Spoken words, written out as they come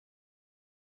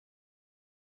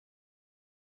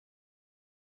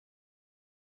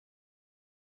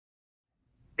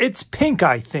It's pink,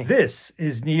 I think. This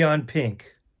is neon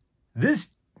pink. This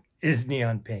is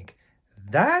neon pink.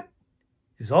 That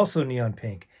is also neon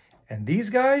pink. And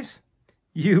these guys,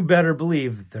 you better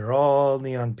believe they're all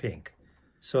neon pink.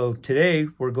 So today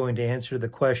we're going to answer the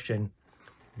question,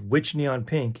 which neon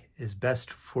pink is best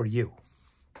for you?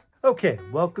 Okay,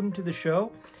 welcome to the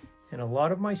show. In a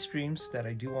lot of my streams that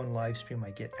I do on live stream, I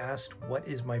get asked what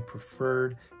is my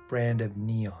preferred brand of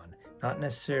neon. Not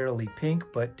necessarily pink,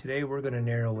 but today we're going to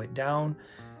narrow it down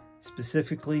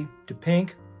specifically to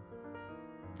pink,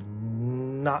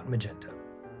 not magenta.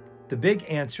 The big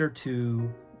answer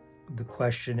to the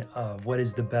question of what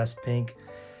is the best pink,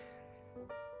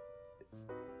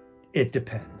 it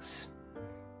depends.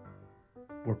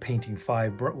 We're painting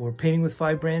with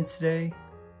 5 brands today.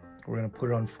 We're going to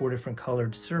put it on 4 different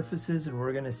colored surfaces, and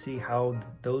we're going to see how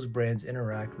those brands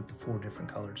interact with the 4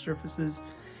 different colored surfaces.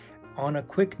 On a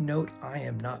quick note, I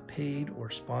am not paid or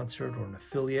sponsored or an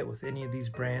affiliate with any of these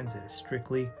brands. It is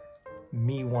strictly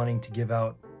me wanting to give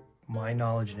out my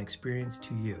knowledge and experience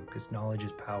to you, because knowledge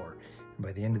is power. And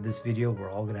by the end of this video,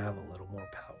 we're all going to have a little more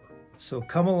power. So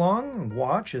come along and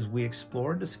watch as we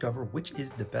explore and discover which is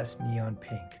the best neon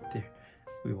pink.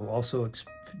 We will also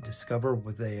discover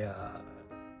with a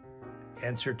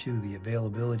answer to the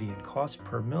availability and cost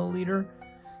per milliliter.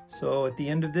 So at the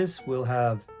end of this, we'll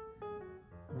have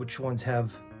which ones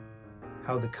have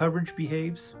how the coverage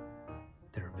behaves,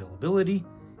 their availability,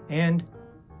 and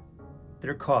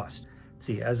their cost. Let's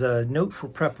see, as a note for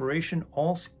preparation,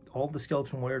 all the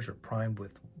skeleton wares are primed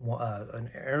with an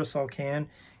aerosol can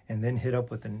and then hit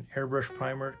up with an airbrush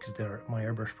primer, because my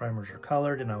airbrush primers are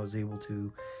colored, and I was able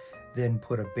to then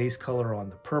put a base color on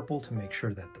the purple to make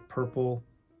sure that the purple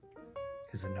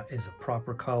is a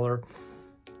proper color.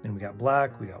 Then we got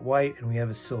black, we got white, and we have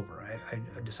a silver. I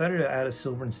decided to add a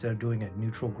silver instead of doing a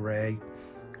neutral gray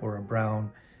or a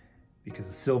brown, because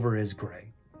the silver is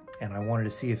gray. And I wanted to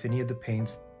see if any of the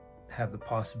paints have the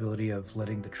possibility of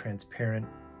letting the transparent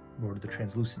or the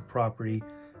translucent property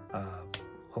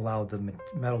allow the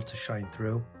metal to shine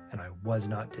through, and I was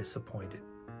not disappointed.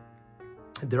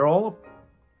 They're all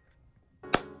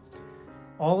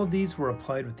of these were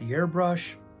applied with the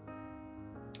airbrush.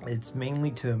 It's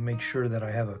mainly to make sure that I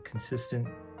have a consistent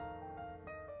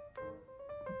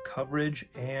coverage,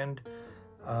 and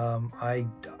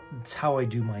it's how I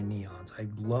do my neons. I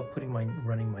love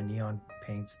running my neon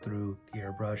paints through the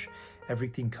airbrush.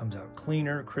 Everything comes out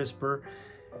cleaner, crisper,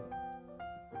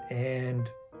 and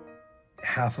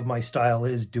half of my style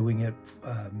is doing it,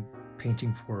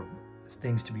 painting for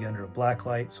things to be under a black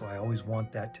light, so I always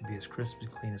want that to be as crisp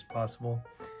and clean as possible,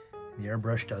 and the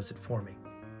airbrush does it for me.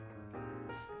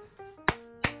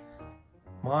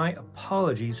 My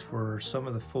apologies for some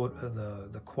of the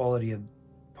quality of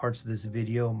parts of this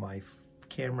video. My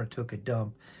camera took a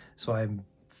dump, so I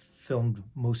filmed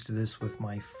most of this with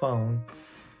my phone,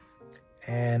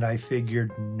 and I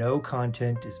figured no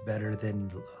content is better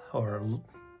than,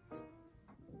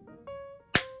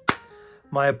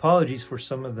 my apologies for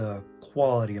some of the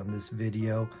quality on this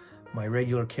video. My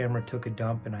regular camera took a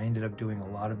dump, and I ended up doing a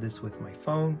lot of this with my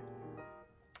phone,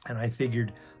 and I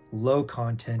figured low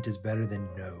content is better than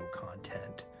no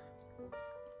content.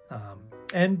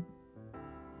 And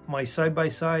my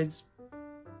side-by-sides,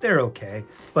 they're okay,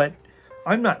 but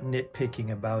I'm not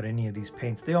nitpicking about any of these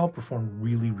paints. They all perform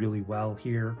really, really well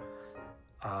here.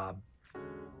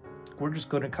 We're just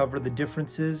going to cover the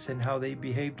differences and how they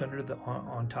behaved under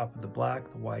on top of the black,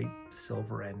 the white, the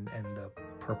silver, and the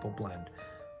purple blend.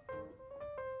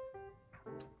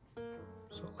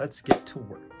 So let's get to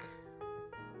work.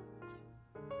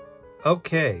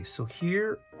 Okay, so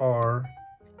here are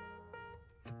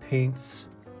the paints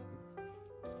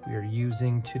we are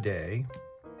using today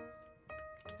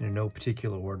in no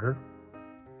particular order.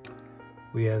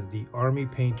 We have the Army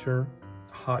Painter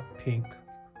Hot Pink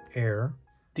Air.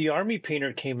 The Army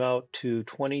Painter came out to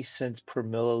 20 cents per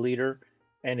milliliter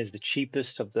and is the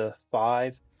cheapest of the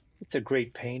 5. It's a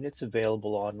great paint. It's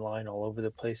available online all over the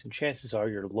place, and chances are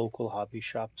your local hobby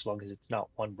shop, as long as it's not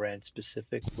one brand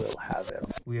specific, will have it.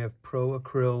 We have Pro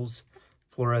Acryl's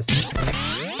fluorescent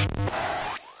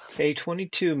paint. A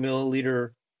 22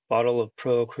 milliliter bottle of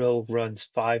Pro Acryl runs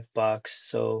 $5,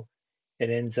 so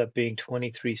it ends up being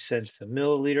 23 cents a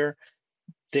milliliter.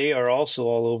 They are also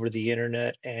all over the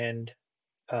internet and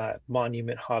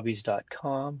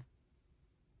monumenthobbies.com.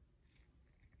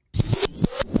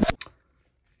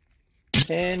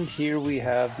 And here we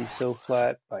have the So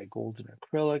Flat by Golden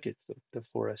Acrylic. It's the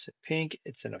fluorescent pink.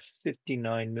 It's in a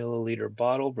 59 milliliter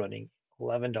bottle running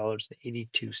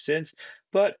 $11.82,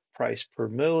 but price per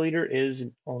milliliter is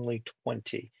only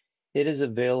 $20. It is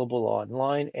available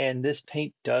online, and this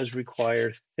paint does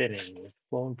require thinning with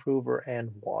flow improver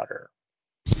and water.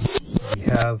 We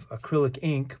have acrylic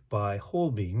ink by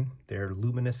Holbein, their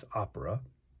Luminous Opera.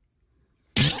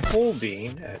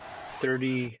 Holbein at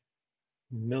 30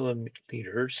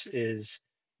 milliliters is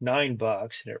 $9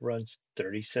 and it runs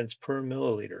 30 cents per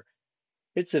milliliter.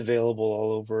 It's available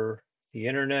all over the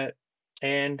internet,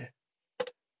 and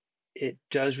it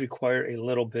does require a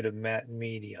little bit of matte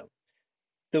medium.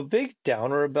 The big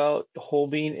downer about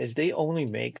Holbein is they only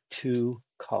make 2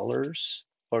 colors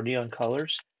or neon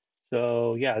colors.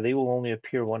 So yeah, they will only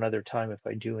appear one other time if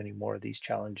I do any more of these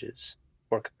challenges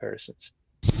or comparisons.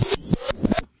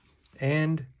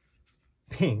 And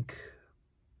pink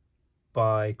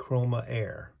by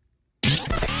chromaair.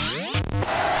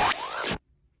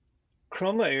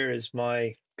 Chromaair is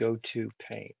my go-to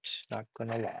paint, not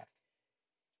gonna lie.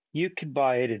 You could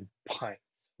buy it in pints,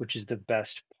 which is the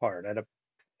best part.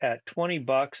 At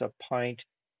 $20 a pint,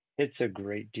 it's a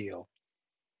great deal.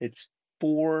 It's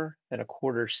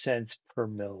 4.25 cents per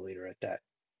milliliter at that,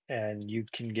 and you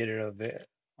can get it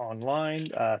online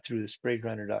through the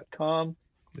spraygrinder.com.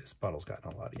 This bottle's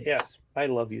gotten a lot of use. Yeah, I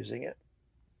love using it.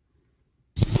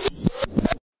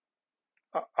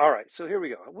 All right, so here we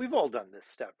go. We've all done this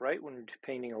step, right? When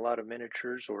painting a lot of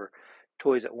miniatures or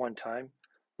toys at one time,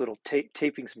 little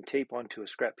taping some tape onto a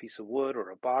scrap piece of wood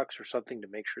or a box or something to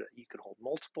make sure that you can hold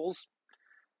multiples.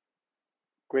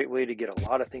 Great way to get a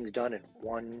lot of things done in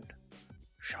one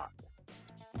shot.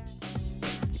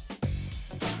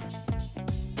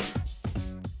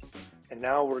 And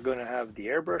now we're going to have the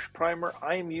airbrush primer.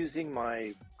 I am using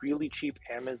my really cheap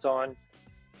Amazon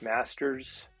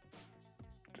Masters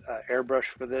airbrush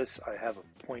for this. I have a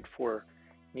 0.4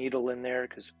 needle in there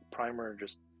because primer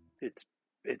just it's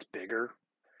bigger.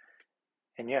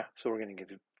 And yeah, so we're going to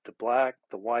give it the black,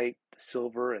 the white, the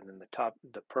silver, and then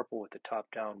the purple with the top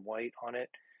down white on it.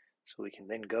 So we can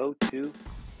then go to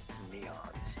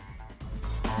neons.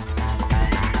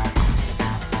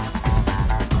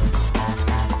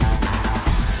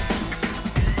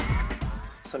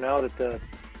 So now that the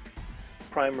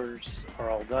primers are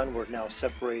all done, we're now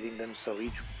separating them so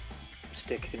each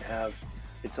stick can have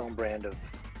its own brand of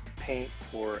paint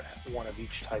for one of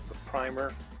each type of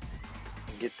primer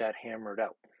and get that hammered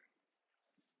out.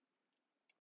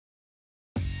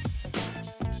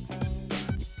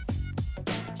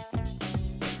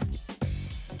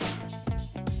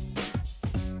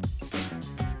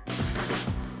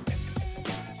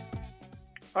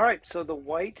 All right, so the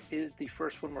white is the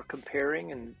first one we're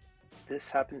comparing, and this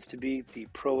happens to be the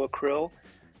Pro Acryl.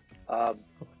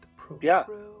 Yeah,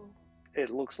 it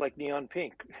looks like neon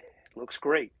pink. It looks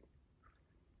great.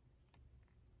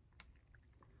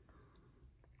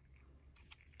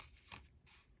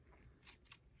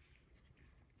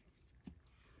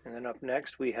 And then up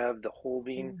next we have the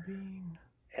Holbein,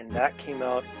 and that came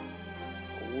out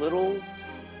a little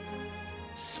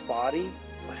spotty,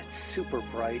 but it's super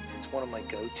bright. It's one of my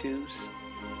go-tos.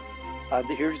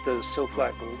 Here's the So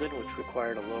Flat Golden, which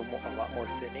required a lot more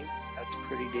thinning. That's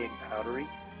pretty dang powdery.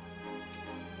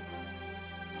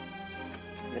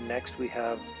 And then next we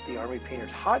have the Army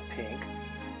Painter's Hot Pink,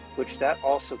 which that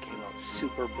also came out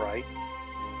super bright.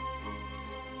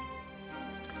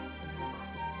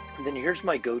 And then here's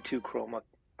my go-to chroma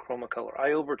color.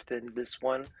 I over-thinned this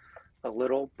one a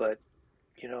little, but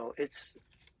you know,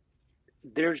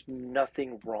 there's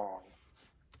nothing wrong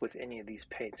with any of these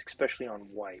paints, especially on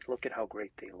white. Look at how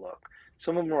great they look.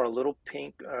 Some of them are a little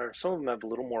pink, or some of them have a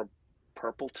little more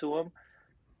purple to them.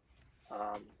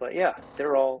 But yeah,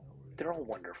 they're all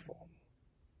wonderful.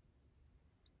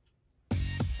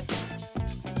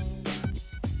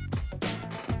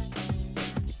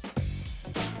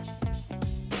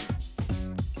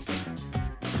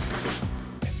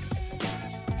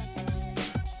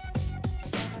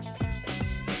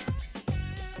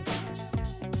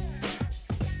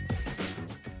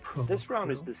 This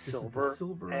round is the silver,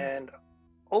 and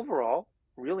overall,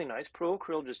 really nice. Pro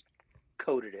Acryl just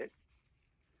coated it.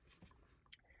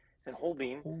 And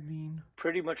Holbein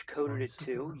pretty much coated it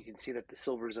too. You can see that the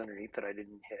silver is underneath that I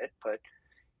didn't hit, but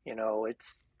you know, it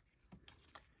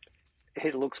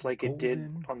looks like it did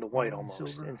on the white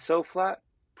almost. And So Flat,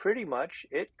 pretty much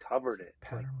it covered it.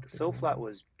 Like the So Flat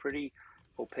was pretty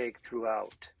opaque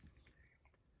throughout.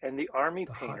 And the Army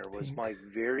Painter was my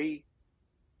very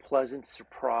pleasant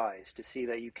surprise to see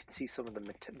that you could see some of the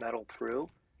metal through.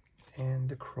 And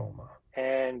the chroma.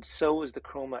 And so was the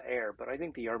chromaair, but I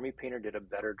think the Army Painter did a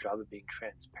better job of being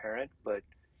transparent, but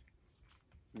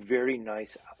very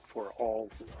nice for all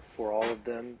of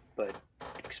them, but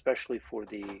especially for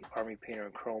the Army Painter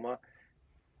and chroma,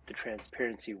 the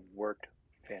transparency worked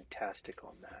fantastic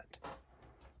on that.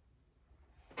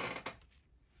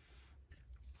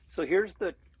 So here's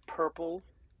the purple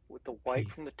with the white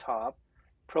from the top.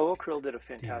 Pro Acryl did a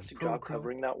fantastic job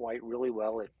covering that white really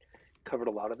well. It covered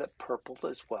a lot of that purple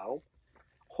as well.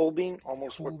 Holbien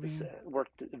almost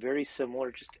worked very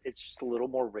similar. It's just a little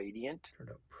more radiant.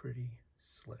 Turned out pretty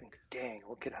slick. Dang,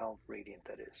 look at how radiant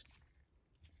that is.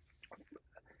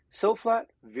 So flat,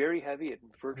 very heavy. It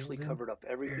virtually covered up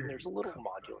everything. There's a little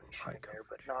modulation in there,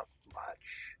 but not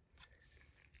much.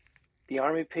 The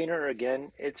Army Painter,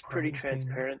 again, it's pretty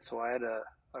transparent, so I had a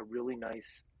really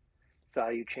nice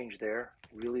value change there.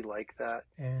 Really like that.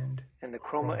 And the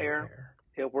chromaair,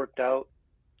 it worked out.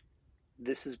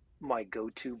 This is my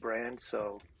go-to brand,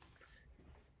 so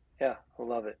yeah, I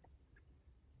love it.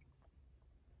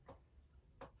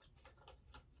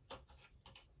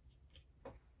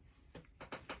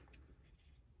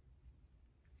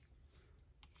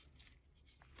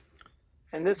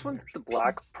 And this one's the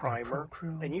black primer,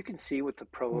 and you can see with the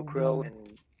Pro Acryl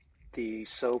and the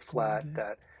So Flat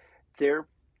that their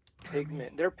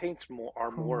paints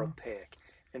are more opaque,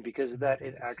 and because of that,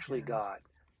 it actually got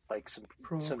like some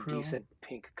decent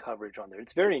pink coverage on there.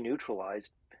 It's very neutralized,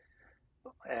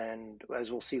 and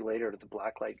as we'll see later, the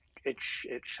black light it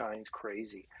shines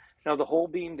crazy. Now the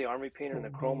Holbien, the Army Painter, and the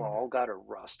Chroma all got a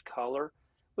rust color,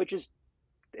 which is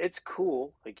it's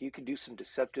cool. Like you could do some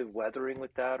deceptive weathering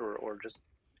with that, or just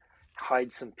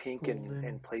hide some pink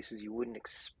in places you wouldn't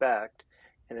expect,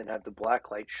 and then have the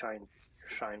black light shine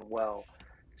well.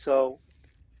 So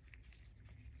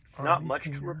not much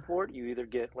to report. You either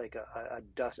get like a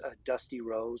dusty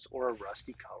rose or a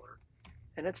rusty color,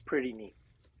 and it's pretty neat.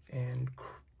 And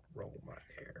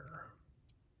chromaair.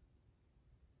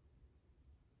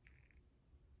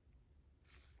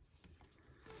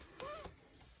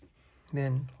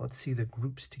 Then let's see the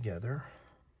groups together.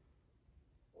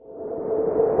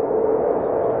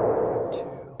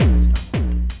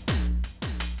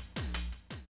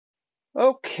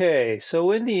 Okay,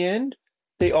 so in the end,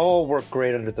 they all work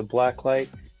great under the black light.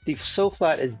 The So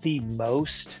Flat is the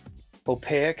most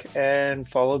opaque, and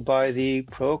followed by the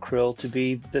Pro Acryl to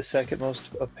be the second most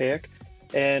opaque.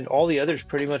 And all the others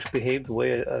pretty much behave the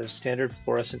way a standard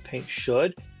fluorescent paint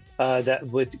should. That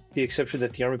with the exception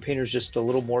that the Army Painter is just a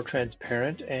little more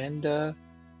transparent and a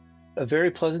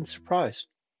very pleasant surprise.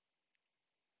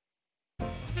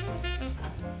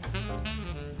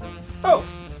 Oh!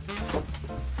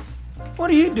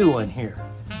 What are you doing here?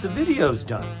 The video's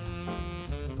done.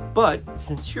 But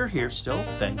since you're here still,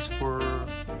 thanks for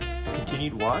the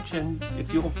continued watch, and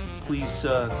if you'll please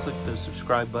click the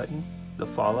subscribe button, the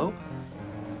follow,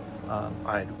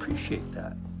 I'd appreciate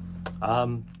that.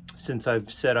 Since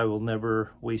I've said I will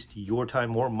never waste your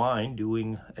time or mine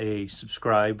doing a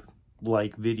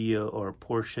subscribe-like video or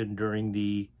portion during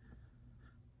the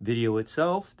video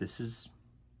itself, this is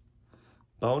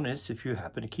bonus if you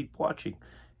happen to keep watching.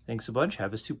 Thanks a bunch.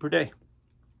 Have a super day.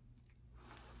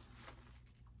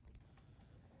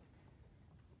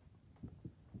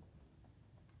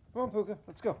 Come on, Puka,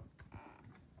 let's go.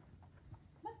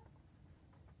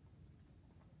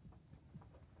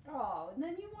 Oh, and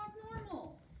then you walk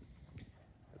normal.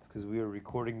 That's because we are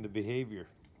recording the behavior.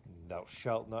 Thou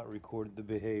shalt not record the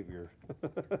behavior.